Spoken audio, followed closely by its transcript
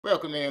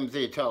Welcome to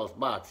MZ Talks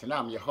Boxing.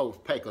 I'm your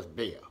host, Pacos.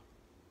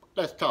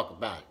 Let's talk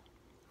about it.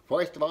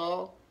 First of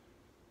all,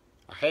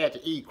 I had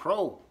to eat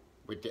crow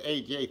with the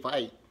AJ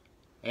fight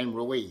and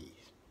Ruiz.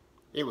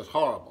 It was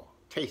horrible.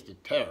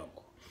 Tasted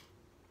terrible.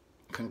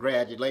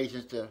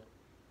 Congratulations to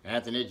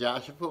Anthony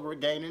Joshua for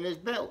regaining his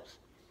belts.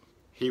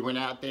 He went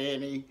out there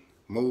and he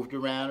moved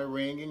around the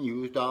ring and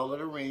used all of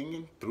the ring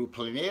and threw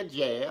plenty of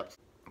jabs,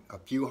 a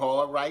few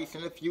hard rights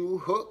and a few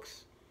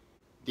hooks.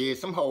 Did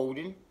some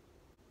holding.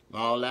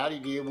 All out, he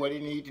did what he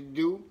needed to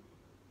do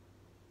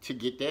to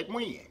get that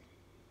win.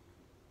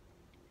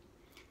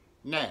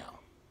 Now,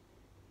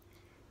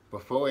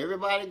 before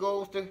everybody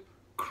goes to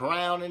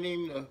crowning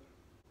him the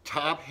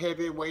top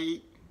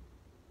heavyweight,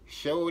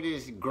 showed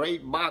his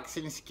great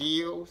boxing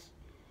skills,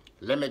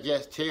 let me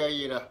just tell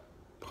you to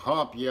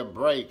pump your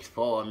brakes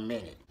for a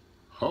minute.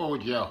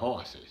 Hold your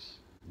horses.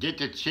 Get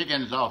the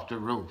chickens off the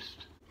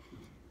roost.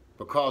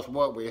 Because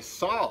what we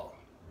saw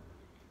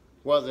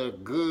was a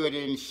good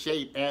in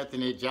shape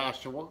Anthony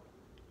Joshua,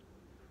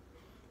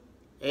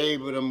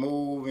 able to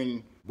move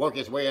and work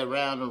his way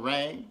around the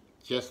ring,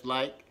 just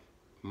like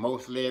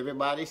mostly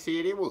everybody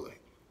said he would.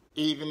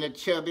 Even the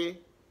chubby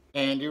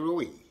Andy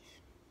Ruiz,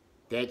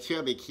 that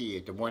chubby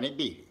kid, the one that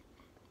beat him.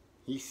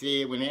 He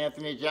said when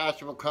Anthony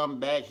Joshua come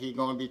back, he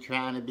gonna be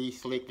trying to be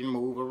slick and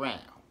move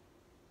around.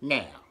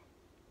 Now,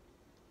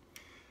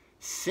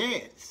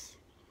 since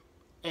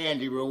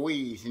Andy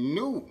Ruiz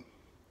knew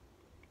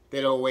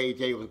that old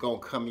AJ was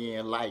going to come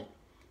in light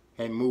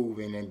and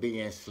moving and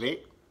being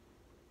slick,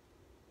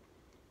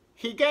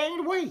 he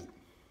gained weight.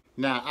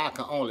 Now, I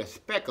can only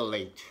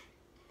speculate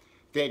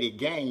that he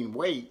gained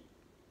weight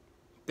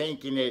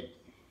thinking that,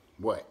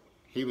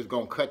 he was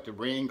going to cut the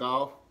ring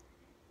off,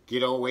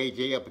 get old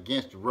AJ up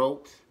against the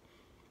ropes,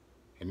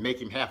 and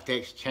make him have to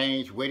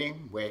exchange with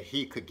him where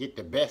he could get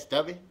the best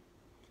of him.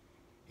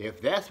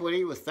 If that's what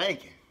he was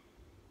thinking,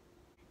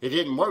 it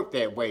didn't work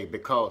that way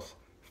because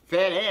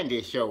Fat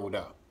Andy showed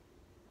up.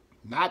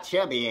 Not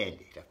chubby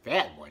Andy, the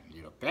fat one.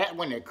 The fat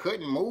one that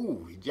couldn't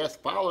move. He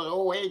just followed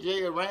old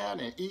AJ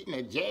around and eating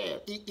a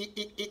jab.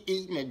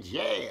 Eating a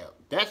jab.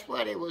 That's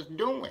what he was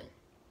doing.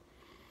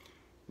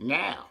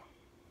 Now,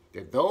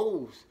 that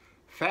those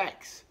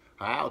facts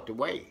are out the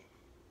way,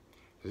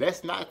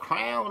 let's not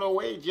crown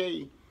old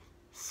AJ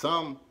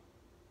some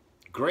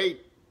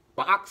great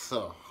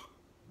boxer,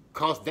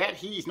 because that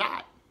he's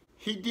not.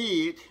 He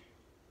did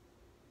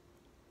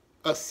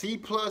a C+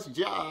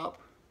 job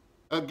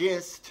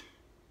against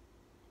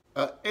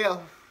a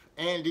F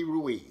Andy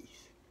Ruiz.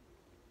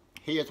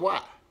 Here's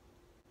why.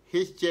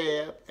 His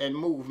jab and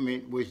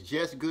movement was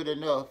just good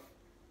enough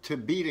to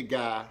beat a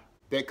guy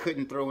that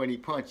couldn't throw any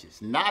punches.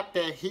 Not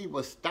that he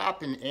was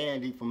stopping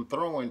Andy from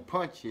throwing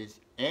punches.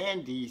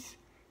 Andy's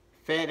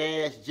fat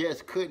ass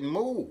just couldn't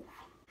move.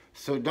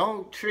 So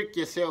don't trick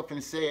yourself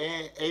and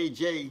say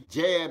AJ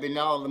jab and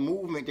all the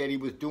movement that he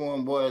was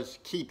doing was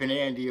keeping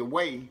Andy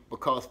away,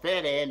 because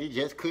fat Andy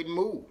just couldn't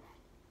move.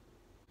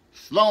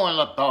 Slow and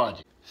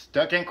lethargic.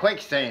 Stuck in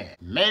quicksand.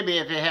 Maybe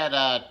if he had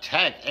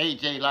attacked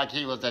AJ like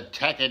he was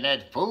attacking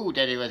that food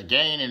that he was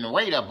gaining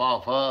weight up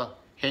off of,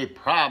 he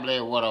probably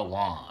would have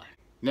won.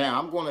 Now,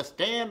 I'm going to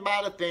stand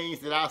by the things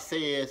that I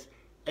says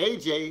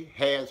AJ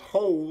has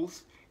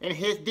holes in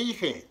his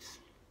defense.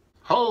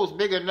 Holes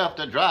big enough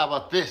to drive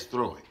a fist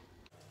through it.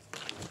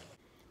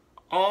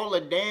 All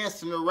the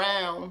dancing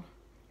around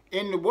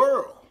in the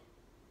world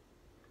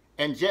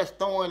and just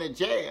throwing a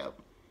jab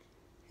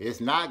is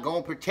not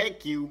going to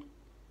protect you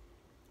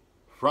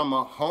from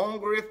a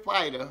hungry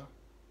fighter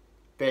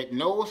that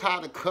knows how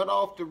to cut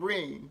off the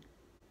ring,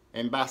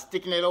 and by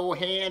sticking that old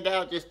hand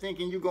out, just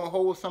thinking you're going to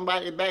hold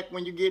somebody back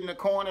when you get in the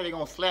corner, they're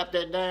going to slap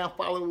that down,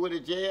 follow it with a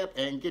jab,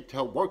 and get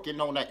to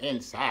working on the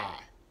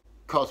inside.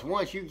 Because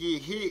once you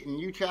get hit and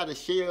you try to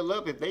shell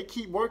up, if they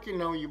keep working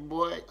on you,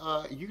 boy,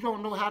 you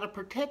don't know how to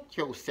protect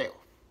yourself.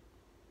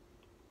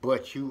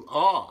 But you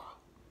are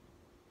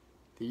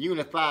the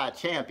unified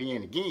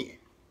champion again.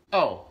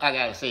 Oh, I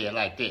got to say it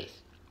like this.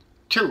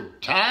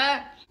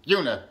 2-time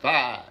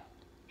unified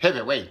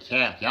heavyweight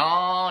champion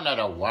of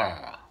the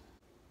world.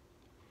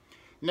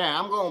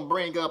 Now, I'm going to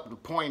bring up the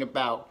point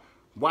about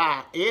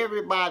why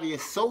everybody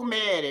is so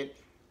mad at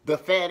the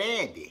fat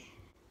Andy.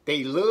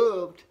 They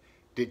loved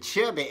the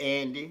chubby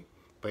Andy,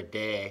 but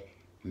they're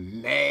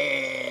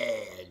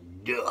mad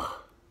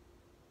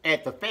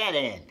at the fat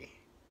Andy.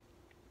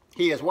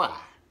 Here's why.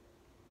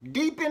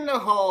 Deep in the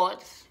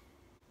hearts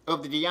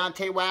of the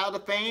Deontay Wilder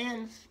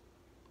fans,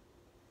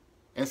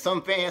 and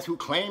some fans who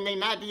claim they're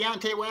not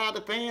Deontay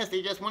Wilder fans,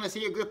 they just want to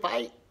see a good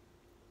fight.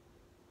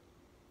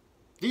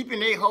 Deep in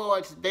their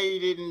hearts, they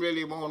didn't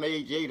really want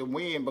AJ to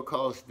win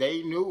because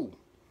they knew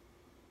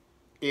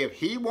if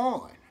he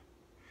won,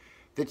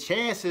 the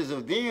chances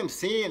of them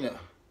seeing an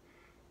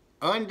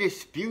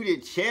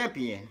undisputed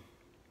champion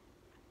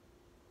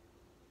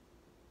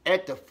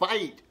at the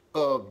fight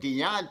of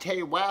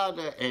Deontay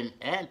Wilder and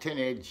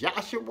Anthony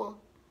Joshua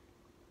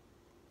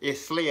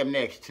is slim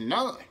next to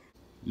none.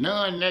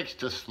 None next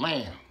to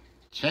slim.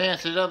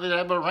 Chances of it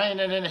ever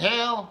raining in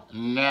hell?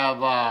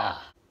 Never.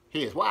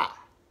 Here's why.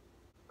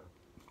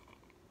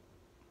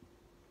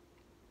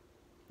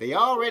 They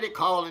already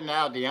calling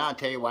out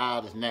Deontay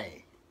Wilder's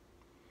name.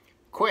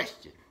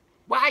 Question,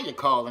 why you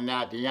calling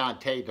out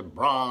Deontay the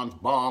Bronze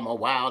Bomber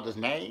Wilder's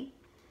name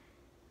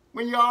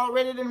when you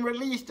already done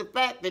released the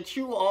fact that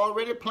you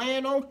already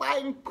plan on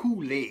fighting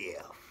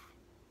Pulev?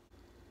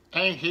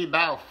 Ain't he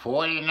about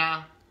 40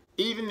 now?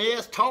 Even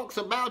there's talks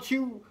about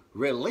you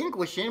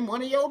relinquishing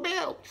one of your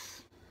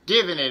belts.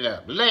 Giving it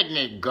up, letting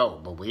it go,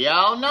 but we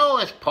all know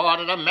it's part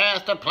of the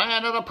master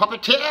plan of the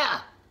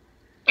puppeteer,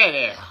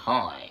 Eddie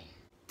Hearn,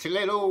 to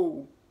let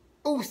old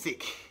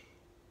Usyk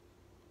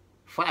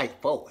fight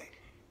for it.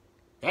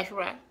 That's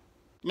right.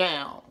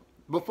 Now,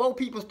 before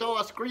people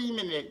start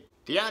screaming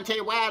that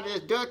Deontay Wilder is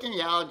ducking,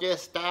 y'all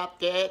just stop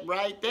that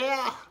right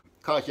there.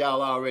 Cause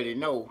y'all already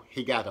know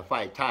he got to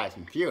fight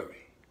Tyson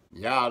Fury.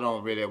 Y'all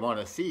don't really want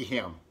to see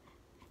him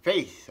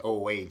face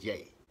old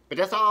AJ. But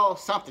that's all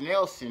something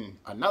else in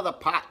another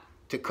pot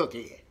to cook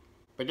in.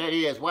 But that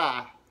is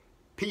why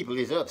people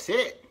is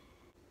upset.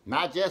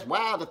 Not just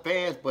Wilder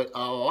fans, but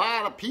a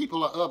lot of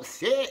people are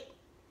upset.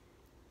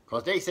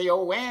 Because they say,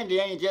 oh, Andy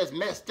ain't just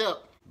messed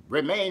up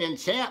remaining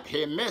champ.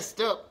 He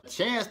messed up a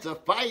chance to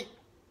fight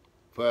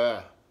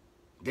for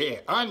the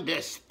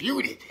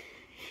undisputed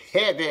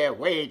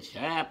heavyweight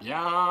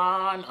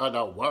champion of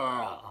the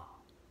world.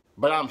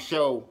 But I'm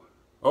sure,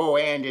 oh,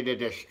 Andy the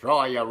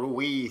Destroyer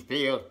Ruiz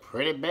feels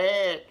pretty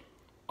bad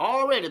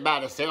already by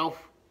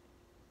himself,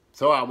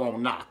 so I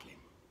won't knock him.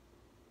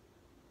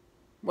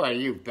 What do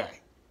you think?